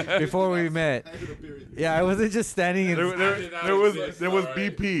before we met. Yeah, I wasn't just standing in. There was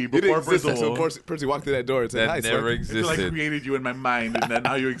BP You didn't before exist until Brazil. Percy walked through that door and said, That hi, never son. Until I existed. created you in my mind, and then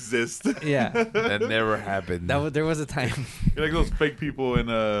now you exist. Yeah, That never happened. there was a time. You're like those fake people in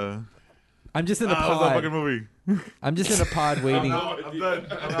I'm just in a what's that fucking pod. movie? I'm just in a pod waiting. I'm done.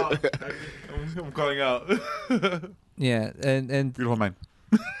 I'm out. I'm calling out. Yeah, and Beautiful mind.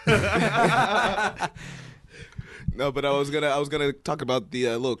 No, but I was gonna talk about the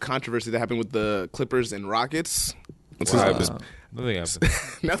little controversy that happened with the Clippers and Rockets. This is- Wow. this- Nothing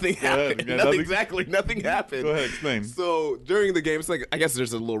happened. nothing happened. yeah, nothing, nothing- exactly. Nothing happened. Go ahead, explain. So during the game, it's like I guess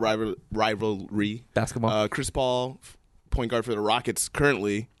there's a little rivalry. basketball. Chris Paul, point guard for the Rockets,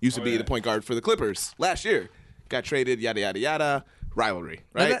 currently used to be the point guard for the Clippers last year. Got traded. Yada yada yada. Rivalry,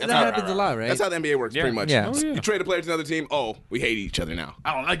 Now, right? that happens a lot, right? That's how the NBA works, Yeah. pretty much. Yeah. Oh, yeah. You trade a player to another team. Oh, we hate each other now.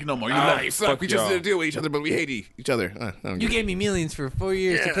 I don't like you no more. You Ah, like you suck. fuck We just y'all. did a deal with each other, but we hate each other. I don't You get it. gave me millions for 4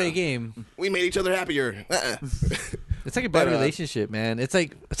 years to Yeah. play a game. We made each other happier. It's like a bad But, relationship, man. It's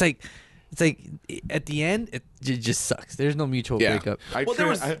like at the end, it just sucks. There's no mutual Yeah. breakup. Well, there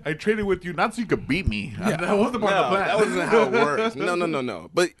was- I traded with you not so you could beat me. That wasn't part of the plan. that wasn't how it works. No.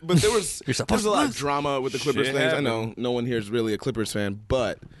 But there was You're supposed there's a to lot of lose. drama with the Clippers Shit fans. I happened. know no one here is really a Clippers fan,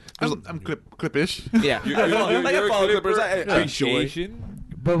 but I'm clippish. yeah, I follow Clippers. I enjoy. Appreciation.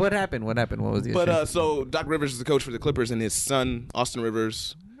 But what happened? What was the But issue? so Doc Rivers is the coach for the Clippers, and his son Austin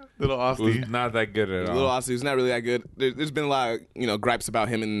Rivers, Little Was Austin. not that good at all. little Austin, who's not really that good. There's been a lot of gripes about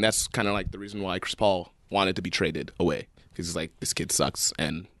him, and that's kind of like the reason why Chris Paul wanted to be traded away because he's like, this kid sucks,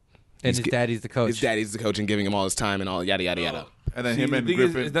 and and his daddy's the coach. his daddy's the coach and giving him all his time and all yada yada yada. And then See, him the and thing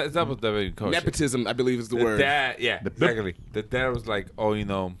Griffin. is, it's not about the coach. Nepotism, I believe, is the The word. dad, yeah, exactly. The dad was like,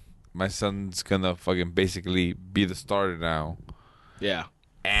 "Oh, my son's gonna fucking basically be the starter now," Yeah,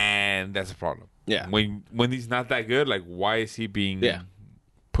 and that's a problem. Yeah. when he's not that good, like, why is he being Yeah.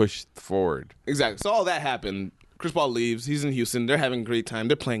 pushed forward? exactly. So all that happened. Chris Paul leaves. He's in Houston. They're having a great time.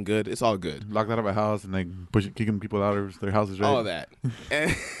 They're playing good. It's all good. Locked out of a house and like kicking people out of their houses. Right? All of that.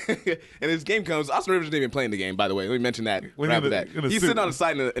 And, and his game comes. Austin Rivers didn't even play in the game, by the way. Let me mention that. When Right in after a- that. in a He's suit. sitting on the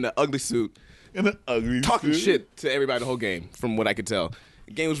side in an ugly suit, In an ugly talking suit. shit to everybody the whole game, from what I could tell.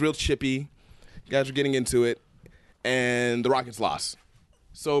 The game was real chippy. Guys were getting into it, and the Rockets lost.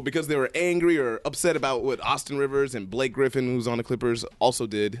 So because they were angry or upset about what Austin Rivers and Blake Griffin, who's on the Clippers, also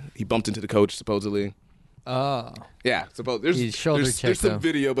did, he bumped into the coach, supposedly. Oh, Yeah, there's He shoulder there's checked some him.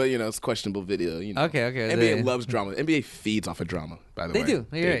 video, but it's questionable video. Okay. NBA They- loves drama. NBA feeds off of drama. By the They way, do.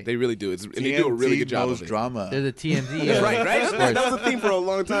 You're right. They really do. And they do a really good job knows of it. drama. they're the TMZ. That's of right, right? sports. That was a theme for a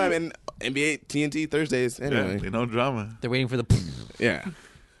long time. And NBA TNT Thursdays. Yeah, Anyway, they know drama. They're waiting for the. yeah.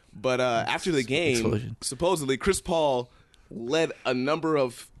 But after the game, Explosion. supposedly Chris Paul led a number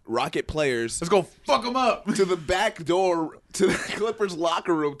of Rocket players Let's go fuck them up. to the back door to the Clippers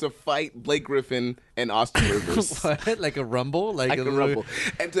locker room to fight Blake Griffin and Austin Rivers. What? Like a rumble? Like A rumble.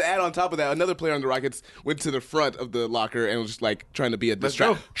 And to add on top of that, another player on the Rockets went to the front of the locker and was just like trying to be a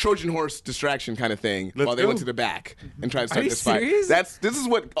go. Trojan horse distraction kind of thing Let's while they go. went to the back and tried to start you this fight. serious? This is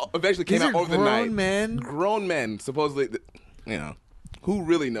what eventually came These out are over the night. grown men? Grown men, supposedly. Who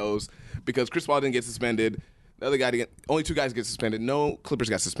really knows? Because Chris Paul didn't get suspended. The other guy didn't. Only two guys get suspended. No Clippers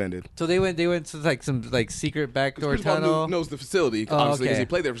got suspended. So they went to like some like secret backdoor Chris Paul tunnel. knows the facility, Oh, obviously, because okay. he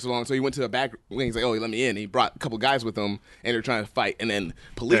played there for so long. So he went to the back wing. He's like, "Oh, he let me in." He brought a couple guys with him, and they're trying to fight. And then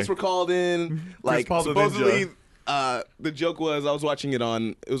police Okay. were called in. Like Paul the supposedly, ninja. the joke was I was watching it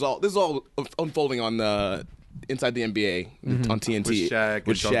on. This is all unfolding on the Inside the NBA on TNT With Shaq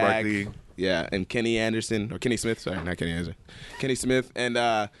and Charles Barkley. Yeah, and Kenny Anderson or Kenny Smith. Sorry, not Kenny Anderson. Kenny Smith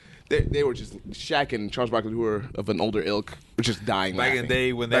and. They were just Shaq and Charles Barkley, who were of an older ilk, were just dying. Back in laughing. the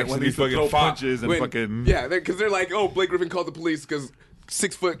day when they Like when actually they used to fucking throw fought. punches and When- fucking. yeah, because they're like, oh, Blake Griffin called the police because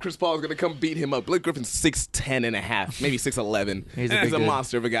 6 foot Chris Paul is gonna come beat him up. Blake Griffin's 6'10" and a half, maybe 6'11". He's a big dude.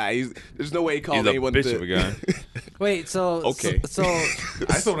 monster of a guy. There's no way he called He's a anyone bitch to, of a guy. Wait, so Okay. so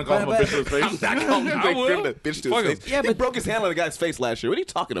I still want to call him a bitch to his I'm face. not calling I Blake will. Griffin a bitch to Fuck his him. face. Yeah, He but- broke his hand on a guy's face last year. What are you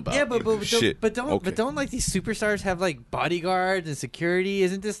talking about? yeah, but Shit. don't like these superstars have like bodyguards and security?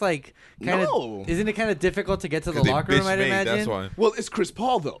 Isn't this like kind of? No. Isn't it kind of difficult to get to the 'Cause they locker room? bitch I'd made, imagine. That's why. Well, it's Chris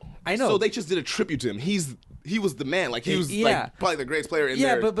Paul though. I know. So they just did a tribute to him. He was the man. Like he was Yeah. like probably the greatest player in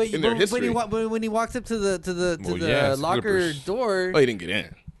Yeah, their but in their history. when he walks up to the Well, yeah, locker Clippers. door, Oh, he didn't get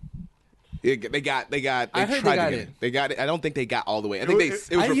in. They got. I heard tried they got to get in. They got it. I don't think they got all the way. I think it was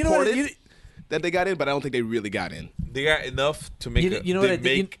you know what, reported you- that they got in, but I don't think they really got in. They got enough to make. You know what I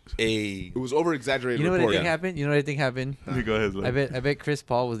think- It was over exaggerated. you know what I reporting. think happened? You know what I think happened? Go ahead. Zach. I bet Chris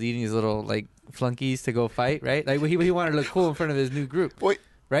Paul was eating his little like flunkies to go fight, right? Like he wanted to look cool in front of his new group, Wait,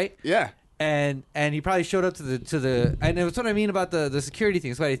 right? yeah. And he probably showed up to the and that's what I mean about the security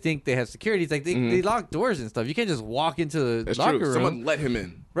thing. That's why I think they have security. It's like they lock doors and stuff. You can't just walk into the That's locker true. room. Someone let him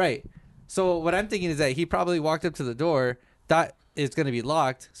in. Right. So what I'm thinking is that he probably walked up to the door, thought it's gonna be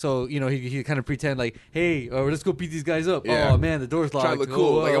locked. So he kind of pretend like, hey, let's go beat these guys up. Yeah. Oh man, the door's locked. Try to look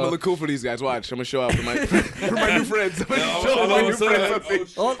cool. Oh, Like I'm gonna look cool for these guys. Watch, I'm gonna show out for my for my new friends. I'm gonna show my new friends something.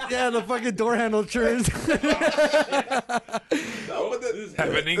 Oh yeah, the fucking door handle turns. No, but This is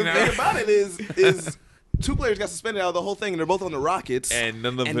happening the now. thing about it is two players got suspended out of the whole thing, and they're both on the Rockets, And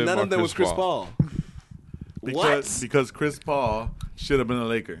none of them are was Chris Chris Paul. Because Chris Paul should have been a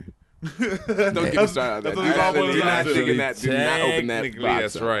Laker. Don't get me started That's on what that. we all Do not wanted dig to in that. Do not open that Technically, box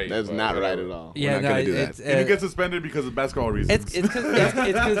that's up. right. That's But not right whatever. at all. Yeah, We're not no, gonna do it's- that. And he gets suspended because of basketball reasons. it's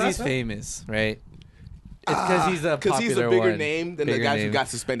because he's famous, right? It's because he's a Because he's a popular bigger one. name than the Bigger guys who name. got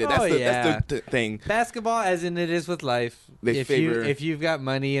suspended. Oh, That's the thing. Basketball, as in it is with life. They favor- if you've got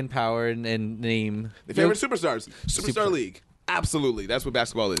money and power and name, They favor superstars. Superstar League. Absolutely. That's what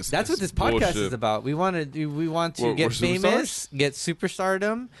basketball is. That's what this podcast bullshit. is about. We want to We're get famous, superstars? get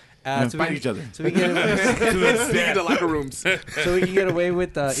superstardom, And so fight we each other. So we get Sneak into locker rooms. so we can get away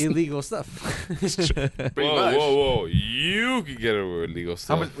with illegal stuff. Pretty Whoa, much. whoa, whoa! You can get away with legal How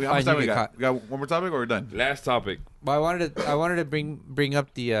stuff. much, how Fine, much time you we get got? caught. We got one more topic or we're done? Last topic. Well, I wanted to bring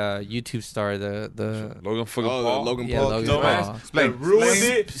up the YouTube star, the Logan fucking Oh, Paul. Logan Yeah, Paul. Logan Dumbass. Paul. Explain. Ruined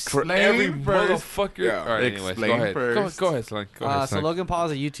Explain. it for Explain every first. motherfucker. Yeah. All right, anyways, Explain go ahead. first. Go ahead, Slank. Go ahead, So Slank. Logan Paul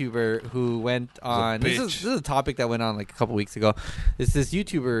is a YouTuber who went on. This bitch. is a topic that went on like a couple weeks ago. It's this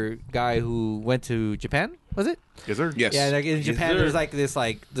YouTuber guy who went to Japan. Was it? Yes, sir. Yes. Yeah, like in Yes, Japan, sir. there's like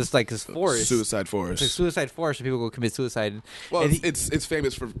this forest. Suicide It's a forest. suicide forest where people go commit suicide. Well, And it's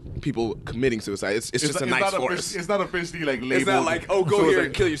famous for people committing suicide. It's just a nice not forest. It's not officially like labeled. It's not like, oh, go here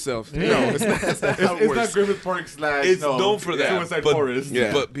and kill yourself. No, it's not, that's not how it It's works. not Griffith Park / It's known for that. Suicide but, Forest.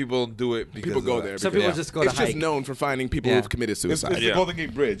 Yeah. But people do it because People of go that. there. Some because- people just go it's to just hike. known for finding people Yeah. who've committed It's suicide. the Yeah. Golden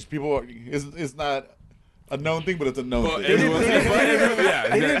Gate Bridge. People, it's not a known thing, but it's a known Well, thing. everyone, yeah,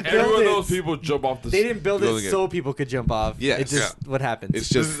 They didn't build everyone it. knows people jump off the. They didn't build building it so people could jump off. Yes. It's just what happens. It's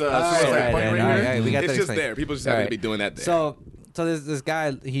This just is a All suicide right, point all right right, here. all right, we got it's that just explained. there. People just happen All to be doing that there. So this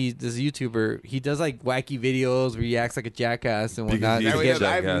guy, this YouTuber, he does like wacky videos where he acts like a jackass and whatnot. Because Now, he's to a get-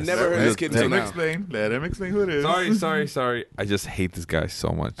 I've jackass. never heard this kid Let until him now. explain. Let him explain who it is. Sorry. I just hate this guy so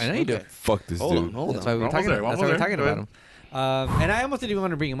much. I know you do. Fuck this Hold dude. on, hold That's on. why we're Almost talking. there, That's why we're almost talking there. about him. And I almost didn't even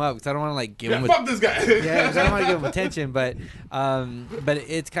want to bring him up because I don't want to like give him. Yeah, fuck this guy. Yeah, 'cause I don't want to give him attention, but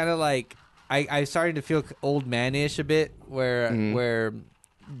it's kind of like I started to feel old manish a bit, where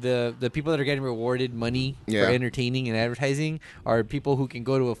the people that are getting rewarded money Yeah. for entertaining and advertising are people who can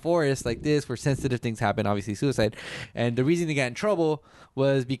go to a forest like this where sensitive things happen, obviously suicide, and the reason he got in trouble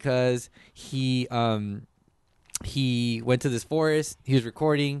was because he went to this forest. He was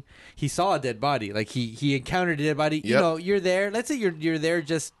recording. He saw a dead body. Like he encountered a dead body. You Yep. know, you're there. Let's say you're there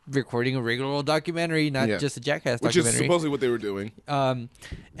just recording a regular old documentary, not Yeah. just a jackass Which is documentary. supposedly what they were doing.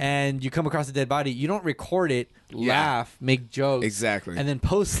 And you come across a dead body. You don't record it, laugh, make jokes, Exactly. and then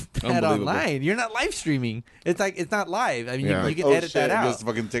post that Unbelievable. online. You're not live streaming. It's like it's not live. I mean, Yeah. you can Oh, edit that shit, out. Just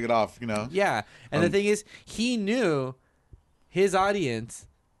fucking take it off, you know. Yeah, and the thing is, he knew his audience,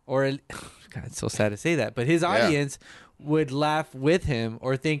 or God, it's so sad to say that, but his audience would laugh with him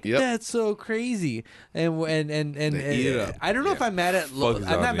or think Yep. that's so crazy, and They eat it up. I don't know if I'm mad at Fuck his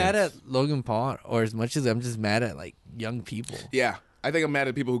I'm not mad at audience. Logan Paul, or as much as I'm just mad at like young people. Yeah. I think I'm mad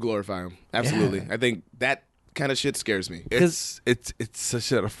at people who glorify him. Absolutely. Yeah. I think that kind of shit scares me. It's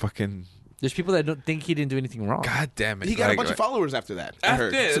such a fucking There's people that don't think he didn't do anything wrong. god damn it. He got a Like, bunch of followers after that. I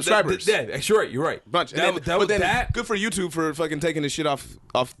heard. Yeah, Subscribers. You're right. You're right. Bunch. That, And then, that, but then that good for YouTube for fucking taking his shit off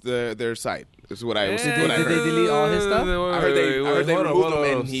their site. Is what I was. Did what I they heard. delete all his stuff? I heard they hold removed on, him hold on.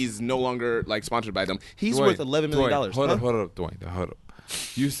 and he's no longer like sponsored by them. He's Dwayne, worth $11 million. Dwayne, hold huh? up, Dwayne. Hold up.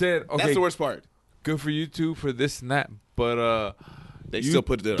 You said okay. That's the worst part. Good for you two for this and that, but They still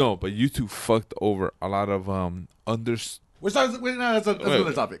put it up. No, but you two fucked over a lot of That's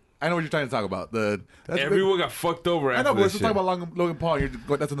another topic. I know what you're trying to talk about. Everyone got fucked over. I know, after but we're this still shit. talking about Logan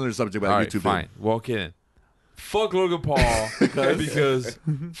Paul. That's another subject about All right, YouTube. fine. Well, okay then. Fuck Logan Paul because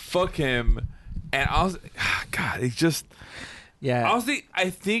fuck him. And God, it's just. Yeah. Honestly, I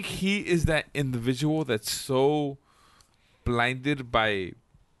think he is that individual that's so blinded by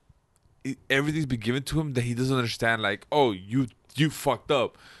everything's been given to him that he doesn't understand. Like, oh, you fucked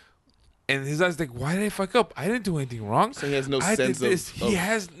up, and his eyes like, why did I fuck up? I didn't do anything wrong. So he has no I sense did this. of. He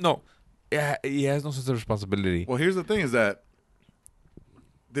has no. Yeah, he has no sense of responsibility. Well, here's the thing: is that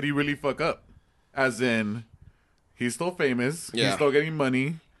did he really fuck up? As in, he's still famous. Yeah. He's still getting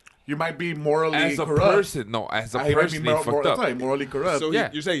money. You might be morally As a corrupt. person, no. As a He might be person, he fucked up. morally corrupt. So Yeah.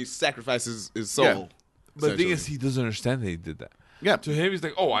 you're saying he sacrifices his soul. Yeah. But the thing is, essentially. he doesn't understand that he did that. yeah. To him, he's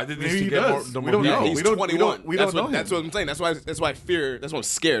like, oh, I did this Maybe to he get does. more. We don't know. people. He's We don't- 21. we don't know him. That's what I'm saying. That's why I fear. That's why I'm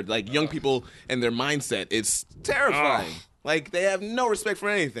scared. Like young people and their mindset, it's terrifying. Like they have no respect for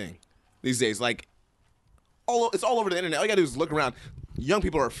anything these days. Like it's all over the internet. All you gotta do is look around. Young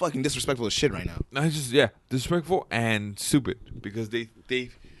people are fucking disrespectful as shit right now. No, it's just disrespectful and stupid because they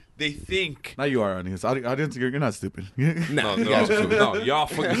think. Now you are on his audience. You're not stupid. No, y'all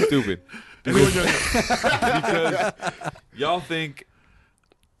fucking stupid because y'all think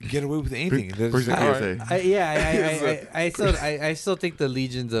get away with anything. That's Person all PSA. right. I still think the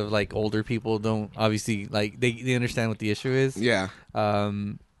legions of like older people don't obviously like they understand what the issue is. Yeah.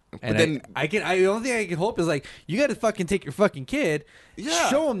 And then- the only thing I can hope is like you got to fucking take your fucking kid, Yeah.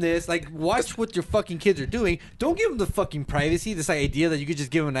 show them this, like watch what your fucking kids are doing. Don't give them the fucking privacy, this idea that you could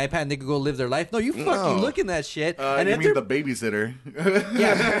just give them an iPad and they could go live their life. No, you fucking No. look in that shit. And you if mean they're- the babysitter?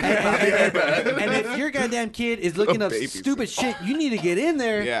 and if your goddamn kid is looking up babysitter. stupid shit, you need to get in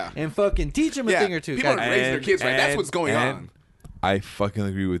there Yeah. and fucking teach them a Yeah. thing or two. People are God- raising their kids right. That's what's going and on. I fucking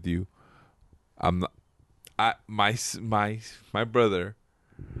agree with you. I'm not. My brother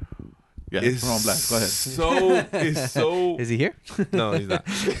Yeah, is put on black. Go ahead. so Is he here? no, he's not.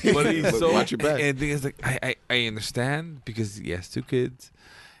 But he's But so. watch your back. And the thing is, like, I understand because he has 2 kids,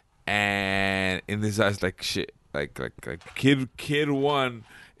 and in his eyes, like shit, like kid 1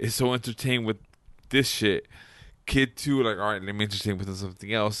 is so entertained with this shit. Kid 2, like, all right, let me entertain with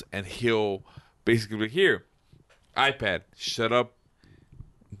something else, and he'll basically be like, here, iPad, shut up,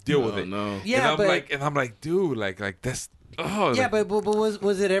 deal with it. No. Yeah, and I'm like, dude, like that's. Oh, Yeah, like, but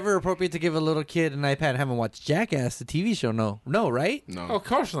was it ever appropriate to give a little kid an iPad and have him watch Jackass, the TV show? No, right? oh, No. of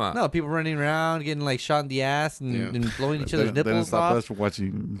course not. No, people running around getting like shot in the ass and, Yeah. and blowing each other's They didn't nipples stop off. us from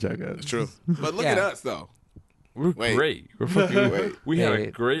watching Jackass. It's true. But look Yeah. at us though. We're Wait. great. We're fucking. Wait. We had a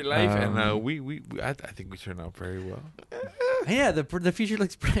Wait. great life, and Um, I think we turned out very well. Yeah, the future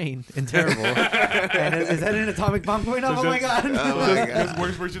looks bright and terrible. And is that an atomic bomb going off? Oh my god! Oh my God. There's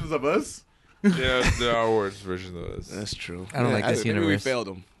worse versions of us. There are worse versions of us. That's true. I don't like this maybe we universe. failed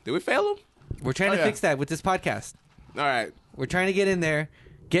them. Did we fail them? We're trying Oh, to yeah. fix that with this podcast. All right. We're trying to get in there,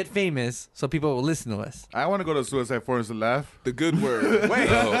 get famous, so people will listen to us. I want to go to Suicide Forest to laugh. The good word. Wait.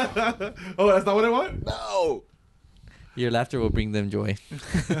 Oh, that's not what I want? No. Your laughter will bring them joy.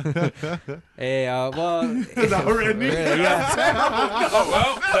 Hey, well, Is that we're ending? yeah. Oh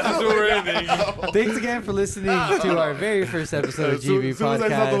well, that's where we're ending. Thanks again for listening to our very first episode of GB Suicide's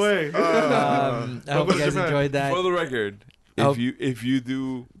not the Podcast. way. I hope go you to guys Japan. enjoyed that. For the record, Oh. if you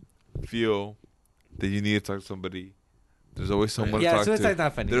do feel that you need to talk to somebody, there's always someone to Yeah, talk suicide's to.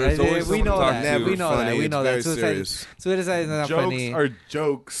 not funny. There's always We someone know to talk that. to. Never We know that. funny. We know It's that. very Suicide serious. is not Jokes funny. are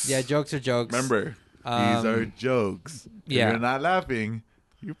jokes. Yeah, jokes are jokes. Remember, Um, these are jokes. yeah. If you're not laughing,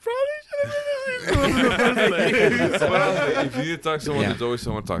 you probably should have been listening in the first place. Well, if you need to talk to someone, Yeah. there's always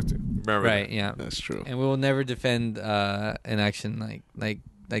someone to talk to. Remember Right, that. yeah. That's true. And we will never defend an action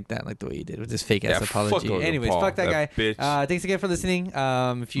like that, like the way you did with this fake ass Yeah, apology. fuck Logan Anyways, Paul, fuck that guy. that bitch. Thanks again for listening.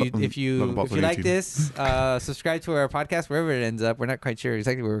 If you Logan Paul if you like 2018. this, subscribe to our podcast wherever it ends up. We're not quite sure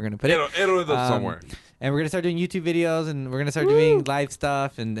exactly where we're gonna put it. It'll end up somewhere. And we're gonna start doing YouTube videos, and we're gonna start doing live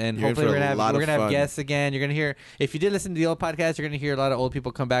stuff, and You're in hopefully for we're a gonna lot of have fun. guests again. You're gonna hear, if you did listen to the old podcast, you're gonna hear a lot of old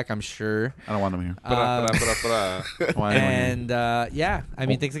people come back. I'm sure. I don't want them here. Um, Why and yeah, I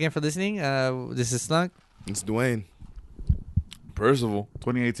mean, thanks again for listening. This is Slunk. It's Dwayne. Percival,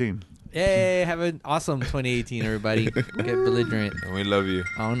 2018. Yay! Have an awesome 2018, everybody. Get belligerent and we love you.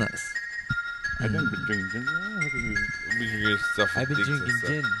 on us. I didn't been drinking ginger. We've been drinking stuff I've been with dicks and drinking stuff.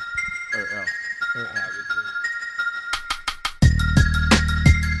 gin. Or, Or,